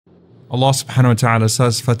Allah subhanahu wa ta'ala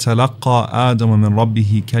says, فَتَلَقَّى آدَمَ مِنْ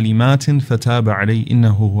رَبِّهِ كَلِمَاتٍ فَتَابَ عَلَيْهِ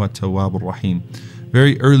إِنَّهُ هُوَ التَّوَّابُ الرَّحِيمُ.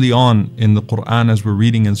 Very early on in the Quran, as we're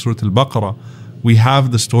reading in Surah Al-Baqarah, we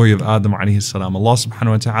have the story of Adam alayhi salam. Allah subhanahu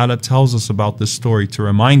wa ta'ala tells us about this story to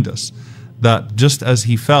remind us that just as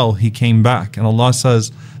he fell, he came back. And Allah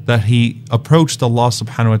says that he approached Allah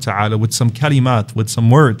subhanahu wa ta'ala with some kalimat, with some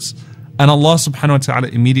words. And Allah subhanahu wa ta'ala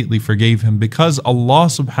immediately forgave him, because Allah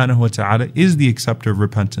subhanahu wa ta'ala is the acceptor of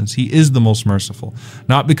repentance. He is the most merciful.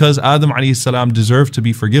 Not because Adam alayhi salam deserved to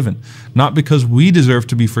be forgiven, not because we deserve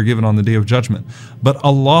to be forgiven on the Day of Judgment, but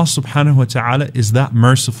Allah subhanahu wa ta'ala is that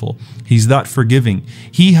merciful. He's that forgiving.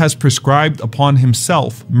 He has prescribed upon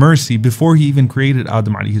himself mercy before he even created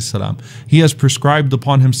Adam alayhi salam. He has prescribed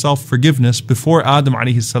upon himself forgiveness before Adam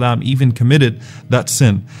alayhi salam even committed that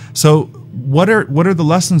sin. So what are the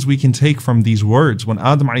lessons we can take from these words? When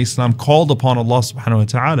Adam alayhi salam called upon Allah subhanahu wa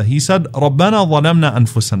ta'ala, he said, رَبَّنَا ظَلَمْنَا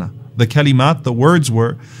أَنفُسَنَا. The kalimat, the words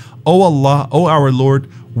were, O Allah, O our Lord,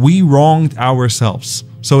 we wronged ourselves.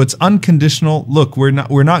 So it's unconditional. Look, we're not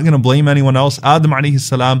going to blame anyone else. Adam alayhi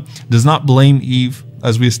salam does not blame Eve,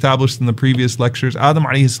 as we established in the previous lectures. Adam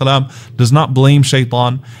alayhi salam does not blame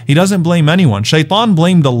shaitan. He doesn't blame anyone. Shaitan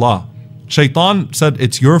blamed Allah. Shaitan said,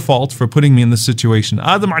 it's your fault for putting me in this situation.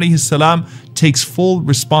 Adam alayhi salam takes full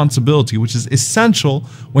responsibility, which is essential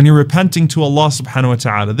when you're repenting to Allah subhanahu wa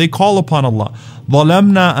ta'ala. They call upon Allah.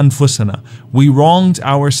 ظَلَمْنَا أَنفُسَنَا. We wronged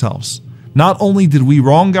ourselves. Not only did we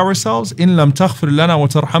wrong ourselves, إِن لَمْ تَغْفِرْ لَنَا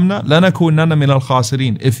وَتَرْحَمْنَا لَنَكُونَنَّ مِنَ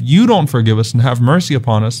الْخَاسِرِينَ. If you don't forgive us and have mercy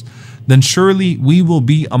upon us, then surely we will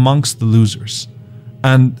be amongst the losers.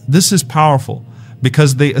 And this is powerful,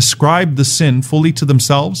 because they ascribe the sin fully to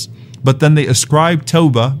themselves, but then they ascribe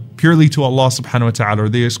tawbah purely to Allah subhanahu wa ta'ala, or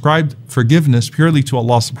they ascribe forgiveness purely to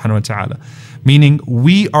Allah subhanahu wa ta'ala. Meaning,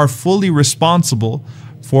 we are fully responsible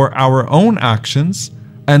for our own actions,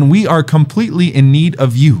 and we are completely in need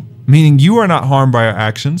of you. Meaning, you are not harmed by our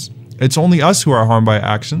actions. It's only us who are harmed by our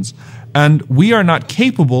actions. And we are not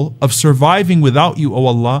capable of surviving without you, O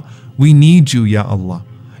Allah. We need you, Ya Allah.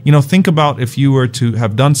 You know, think about if you were to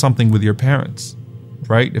have done something with your parents.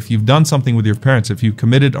 Right? If you've done something with your parents, if you've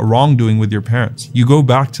committed a wrongdoing with your parents, you go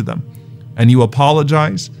back to them and you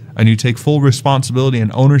apologize and you take full responsibility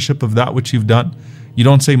and ownership of that which you've done. You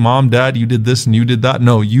don't say, Mom, Dad, you did this and you did that.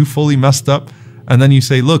 No, you fully messed up. And then you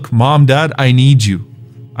say, look, Mom, Dad, I need you.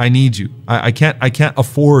 I need you. I can't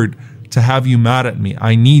afford to have you mad at me.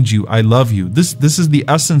 I need you. I love you. This is the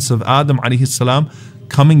essence of Adam alayhi salam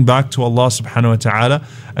coming back to Allah subhanahu wa ta'ala.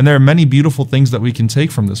 And there are many beautiful things that we can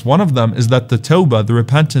take from this. One of them is that the tawbah, the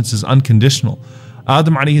repentance, is unconditional.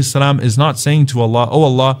 Adam alayhi salam is not saying to Allah, oh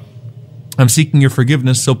Allah, I'm seeking your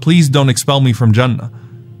forgiveness, so please don't expel me from Jannah.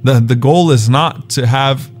 The goal is not to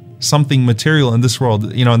have something material in this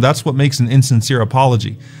world, you know, and that's what makes an insincere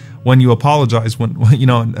apology. When you apologize, when you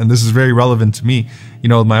know, and this is very relevant to me, you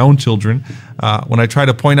know, my own children, when I try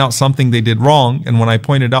to point out something they did wrong, and when I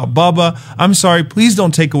pointed out, Baba, I'm sorry, please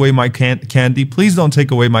don't take away my candy, please don't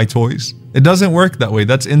take away my toys. It doesn't work that way.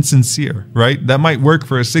 That's insincere, right? That might work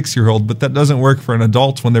for a 6-year-old, but that doesn't work for an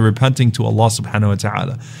adult when they're repenting to Allah subhanahu wa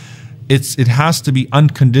ta'ala. It has to be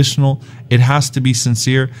unconditional, it has to be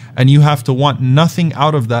sincere, and you have to want nothing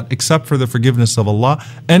out of that except for the forgiveness of Allah.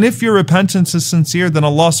 And if your repentance is sincere, then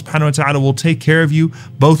Allah subhanahu wa ta'ala will take care of you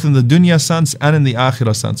both in the dunya sense and in the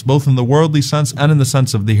akhirah sense, both in the worldly sense and in the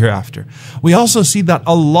sense of the hereafter. We also see that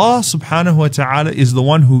Allah subhanahu wa ta'ala is the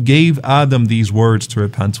one who gave Adam these words to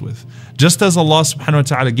repent with. Just as Allah subhanahu wa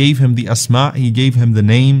ta'ala gave him the asma, He gave him the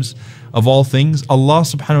names of all things, Allah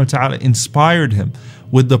subhanahu wa ta'ala inspired him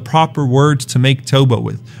with the proper words to make tawbah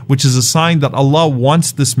with, which is a sign that Allah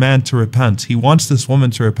wants this man to repent. He wants this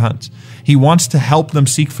woman to repent. He wants to help them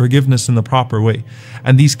seek forgiveness in the proper way.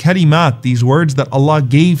 And these kalimat, these words that Allah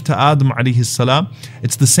gave to Adam alayhi salam,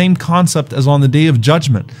 it's the same concept as on the Day of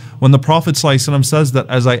Judgment, when the Prophet ﷺ says that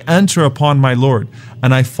as I enter upon my Lord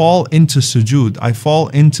and I fall into sujood, I fall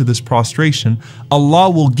into this prostration, Allah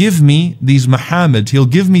will give me these mahamid, He'll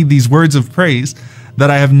give me these words of praise that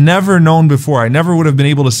I have never known before, I never would have been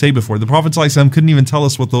able to say before. The Prophet ﷺ couldn't even tell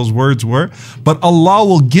us what those words were, but Allah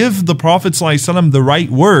will give the Prophet ﷺ the right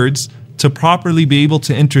words to properly be able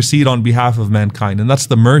to intercede on behalf of mankind. And that's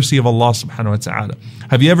the mercy of Allah subhanahu wa ta'ala.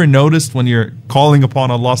 Have you ever noticed when you're calling upon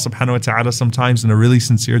Allah subhanahu wa ta'ala sometimes in a really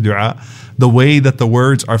sincere dua, the way that the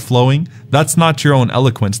words are flowing? That's not your own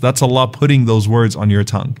eloquence, that's Allah putting those words on your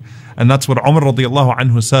tongue. And that's what Omar radiallahu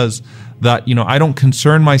anhu says, that, you know, I don't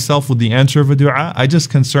concern myself with the answer of a dua, I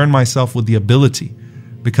just concern myself with the ability.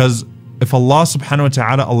 Because if Allah subhanahu wa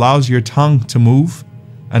ta'ala allows your tongue to move,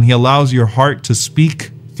 and He allows your heart to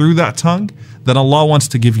speak through that tongue, then Allah wants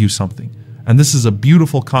to give you something. And this is a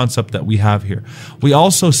beautiful concept that we have here. We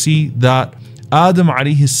also see that Adam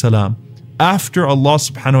alayhi salam, after Allah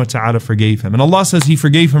subhanahu wa ta'ala forgave him, and Allah says He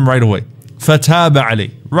forgave him right away. فَتَابَ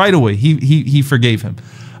عَلَيْهِ. Right away, he forgave him.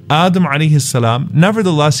 Adam alayhi salam,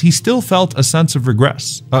 nevertheless, he still felt a sense of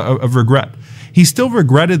regret. He still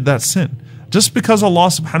regretted that sin. Just because Allah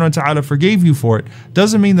subhanahu wa ta'ala forgave you for it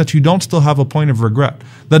doesn't mean that you don't still have a point of regret.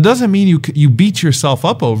 That doesn't mean you beat yourself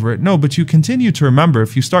up over it. No, but you continue to remember,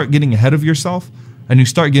 if you start getting ahead of yourself and you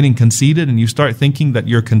start getting conceited and you start thinking that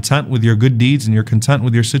you're content with your good deeds and you're content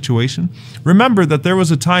with your situation, remember that there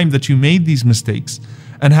was a time that you made these mistakes,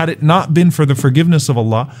 and had it not been for the forgiveness of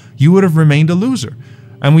Allah, you would have remained a loser.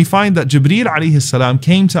 And we find that Jibreel alayhi salam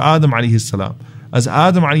came to Adam alayhi salam, as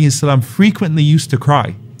Adam alayhi salam frequently used to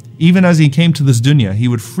cry. Even as he came to this dunya, he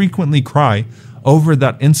would frequently cry over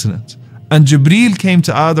that incident. And Jibreel came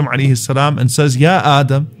to Adam alayhi salam and says, Ya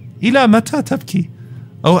Adam, ila mata tabki?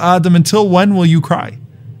 Oh Adam, until when will you cry?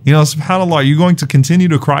 You know, subhanAllah, are you going to continue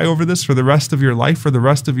to cry over this for the rest of your life, for the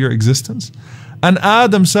rest of your existence? And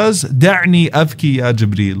Adam says, Da'ni abki ya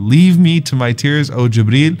Jibreel. Leave me to my tears, O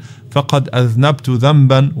Jibreel. فَقَدْ أَذْنَبْتُ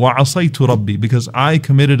ذَنْبًا وَعَصَيْتُ رَبِّي. Because I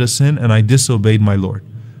committed a sin and I disobeyed my Lord.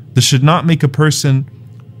 This should not make a person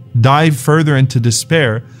dive further into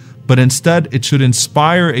despair, but instead it should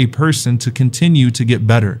inspire a person to continue to get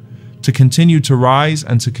better, to continue to rise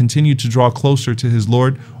and to continue to draw closer to his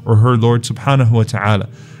Lord or her Lord subhanahu wa ta'ala.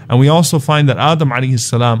 And we also find that Adam alayhi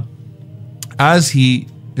salam, as he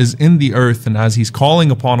is in the earth and as he's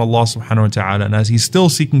calling upon Allah subhanahu wa ta'ala and as he's still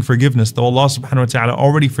seeking forgiveness, though Allah subhanahu wa ta'ala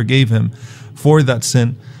already forgave him for that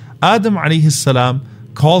sin, Adam alayhi salam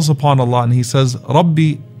calls upon Allah and he says,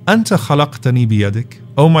 Rabbi anta khalaqtani biyadik.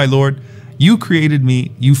 Oh my Lord, you created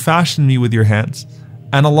me, you fashioned me with your hands.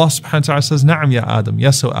 And Allah subhanahu wa ta'ala says, Na'am ya Adam,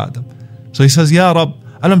 yes o Adam. So he says, Ya Rabb,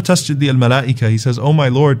 alam tasjud li al-malaika. He says, oh my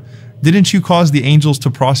Lord, didn't you cause the angels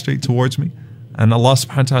to prostrate towards me? And Allah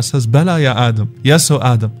subhanahu wa ta'ala says, Bala ya Adam, yes o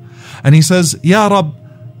Adam. And he says, Ya Rabb,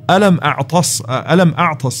 alam a'tas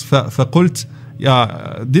faqult,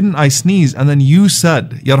 didn't I sneeze? And then you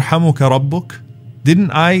said, Yarhamuka rabbuk.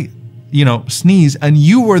 Didn't I sneeze, and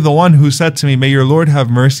you were the one who said to me, may your Lord have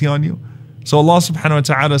mercy on you? So Allah subhanahu wa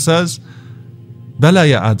ta'ala says, Bala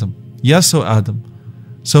ya Adam, yes o Adam.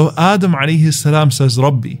 So Adam alayhi salam says,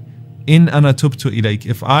 Rabbi, in ana tubtu ilayk.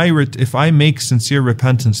 If I make sincere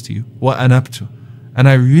repentance to you, wa anabtu, and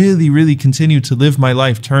I really continue to live my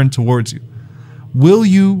life turned towards you, will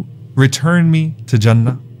you return me to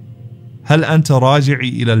Jannah? Hal anta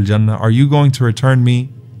raji'i ila al-Jannah? Are you going to return me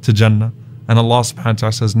to Jannah? And Allah subhanahu wa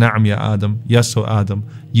ta'ala says, Na'am ya Adam, yes o Adam,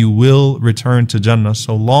 you will return to Jannah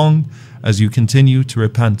so long as you continue to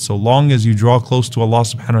repent, so long as you draw close to Allah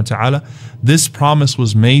subhanahu wa ta'ala. This promise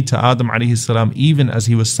was made to Adam alayhi salam even as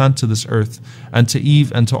he was sent to this earth, and to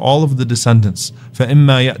Eve and to all of the descendants.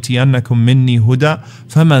 فَإِمَّا يَأْتِيَنَّكُم مِّنِّي هُدًى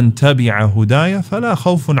فَمَنْ تَبِعَ هُدَايَ فَلَا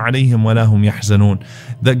خَوْفٌ عَلَيْهِمْ وَلَا هُمْ يَحْزَنُونَ.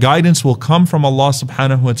 That guidance will come from Allah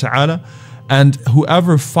subhanahu wa ta'ala, and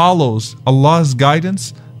whoever follows Allah's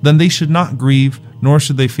guidance, then they should not grieve, nor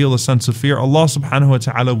should they feel a sense of fear. Allah subhanahu wa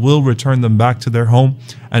ta'ala will return them back to their home,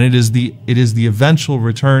 and it is the eventual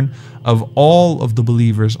return of all of the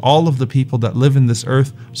believers, all of the people that live in this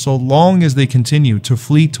earth, so long as they continue to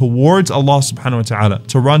flee towards Allah subhanahu wa ta'ala,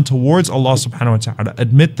 to run towards Allah subhanahu wa ta'ala,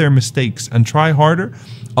 admit their mistakes and try harder,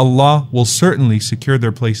 Allah will certainly secure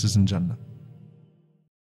their places in Jannah.